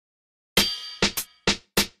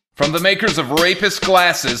From the makers of Rapist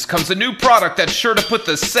Glasses comes a new product that's sure to put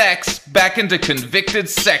the sex back into convicted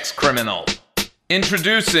sex criminal.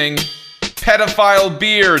 Introducing Pedophile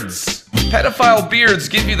Beards. Pedophile beards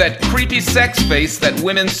give you that creepy sex face that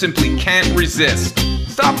women simply can't resist.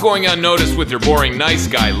 Stop going unnoticed with your boring nice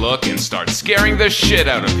guy look and start scaring the shit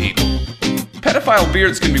out of people. Pedophile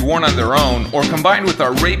beards can be worn on their own or combined with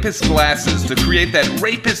our Rapist Glasses to create that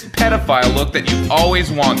rapist pedophile look that you've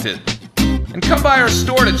always wanted. And come by our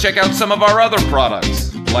store to check out some of our other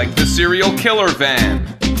products, like the Serial Killer Van,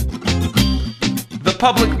 the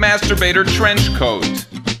Public Masturbator Trench Coat,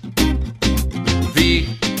 the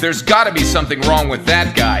There's Gotta Be Something Wrong with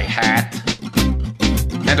That Guy hat,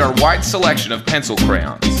 and our wide selection of pencil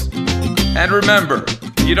crayons. And remember,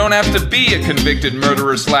 you don't have to be a convicted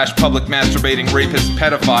murderer / public masturbating rapist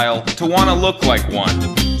pedophile to want to look like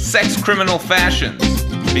one. Sex criminal fashions,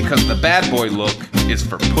 because the bad boy look is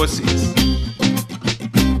for pussies.